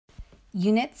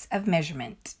Units of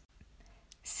measurement.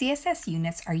 CSS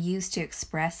units are used to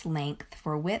express length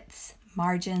for widths,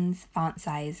 margins, font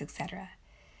size, etc.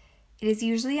 It is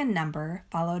usually a number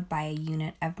followed by a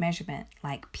unit of measurement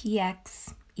like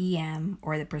px, em,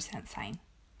 or the percent sign.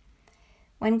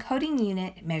 When coding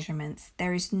unit measurements,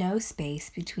 there is no space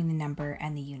between the number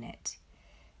and the unit,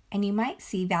 and you might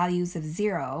see values of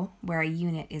 0 where a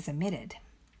unit is omitted.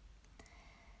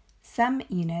 Some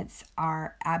units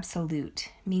are absolute,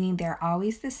 meaning they're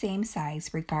always the same size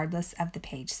regardless of the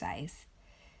page size.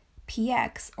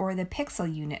 Px, or the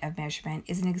pixel unit of measurement,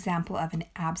 is an example of an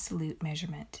absolute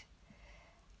measurement.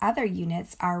 Other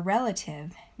units are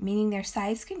relative, meaning their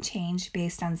size can change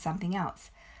based on something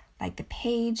else, like the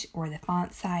page or the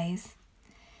font size.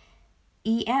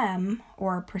 Em,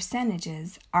 or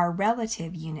percentages, are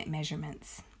relative unit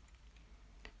measurements.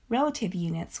 Relative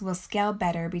units will scale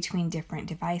better between different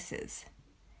devices.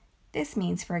 This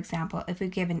means, for example, if we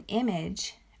give an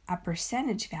image a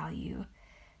percentage value,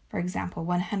 for example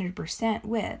 100%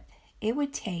 width, it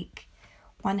would take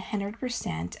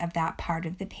 100% of that part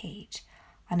of the page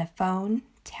on a phone,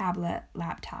 tablet,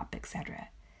 laptop, etc.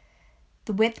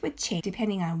 The width would change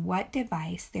depending on what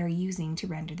device they're using to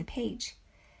render the page.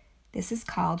 This is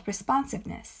called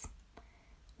responsiveness.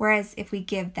 Whereas if we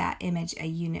give that image a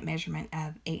unit measurement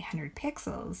of 800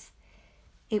 pixels,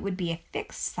 it would be a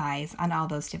fixed size on all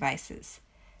those devices.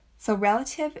 So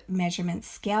relative measurements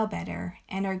scale better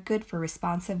and are good for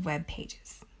responsive web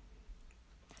pages.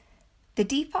 The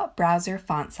default browser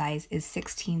font size is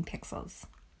 16 pixels,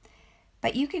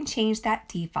 but you can change that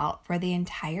default for the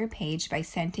entire page by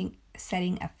setting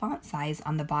a font size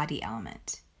on the body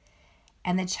element,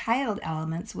 and the child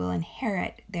elements will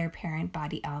inherit their parent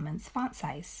body element's font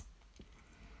size.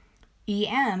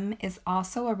 Em is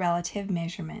also a relative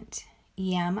measurement.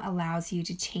 Em allows you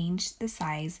to change the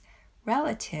size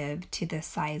relative to the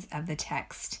size of the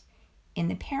text in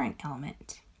the parent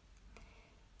element.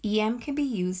 Em can be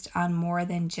used on more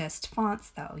than just fonts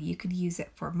though. You could use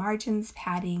it for margins,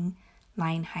 padding,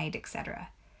 line height, etc.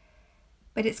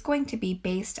 But it's going to be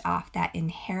based off that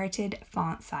inherited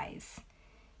font size.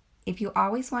 If you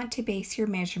always want to base your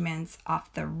measurements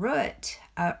off the root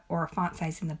or font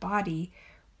size in the body,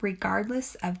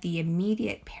 regardless of the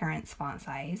immediate parent's font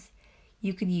size,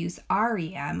 you could use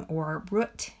rem or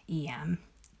root em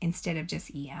instead of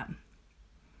just em.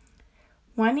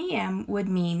 1 em would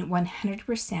mean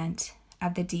 100%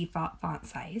 of the default font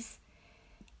size,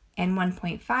 and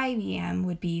 1.5 em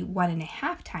would be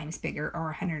 1.5 times bigger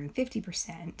or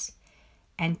 150%,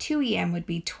 and 2 em would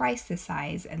be twice the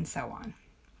size, and so on.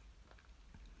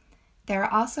 There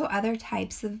are also other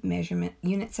types of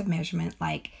units of measurement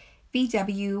like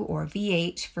VW or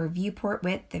VH for viewport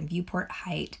width and viewport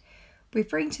height,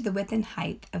 referring to the width and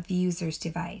height of the user's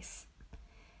device.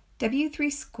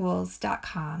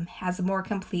 W3Schools.com has a more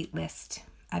complete list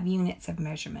of units of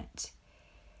measurement.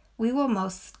 We will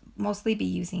mostly be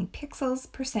using pixels,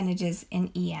 percentages,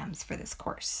 and EMs for this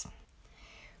course.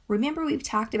 Remember, we've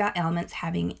talked about elements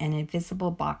having an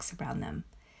invisible box around them.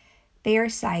 They are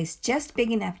sized just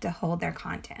big enough to hold their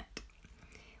content.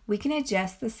 We can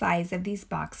adjust the size of these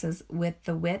boxes with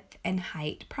the width and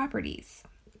height properties.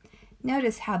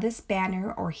 Notice how this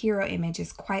banner or hero image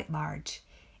is quite large.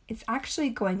 It's actually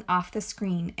going off the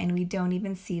screen and we don't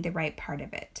even see the right part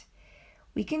of it.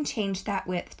 We can change that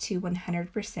width to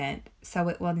 100%, so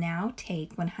it will now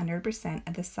take 100%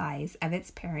 of the size of its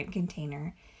parent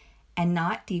container and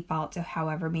not default to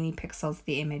however many pixels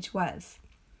the image was.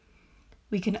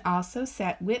 We can also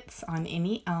set widths on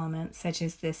any element such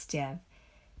as this div,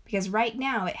 because right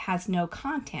now it has no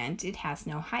content, it has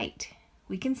no height.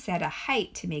 We can set a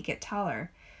height to make it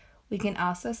taller. We can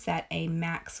also set a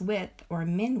max width or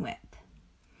min width.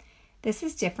 This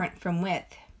is different from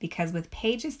width because with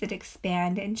pages that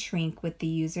expand and shrink with the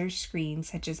user's screen,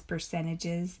 such as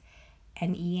percentages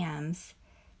and EMs,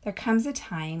 there comes a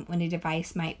time when a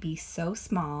device might be so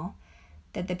small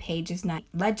that the page is not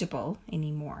legible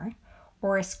anymore,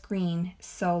 or a screen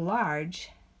so large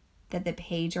that the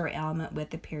page or element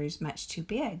width appears much too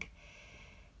big.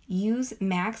 Use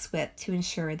max width to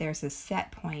ensure there's a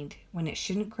set point when it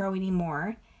shouldn't grow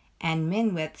anymore, and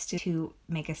min widths to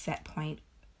make a set point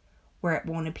where it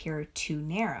won't appear too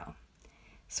narrow.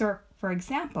 So, for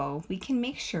example, we can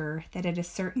make sure that at a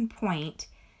certain point,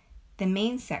 the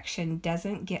main section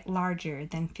doesn't get larger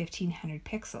than 1500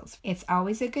 pixels. It's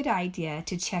always a good idea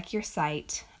to check your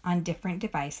site on different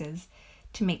devices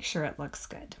to make sure it looks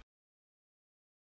good.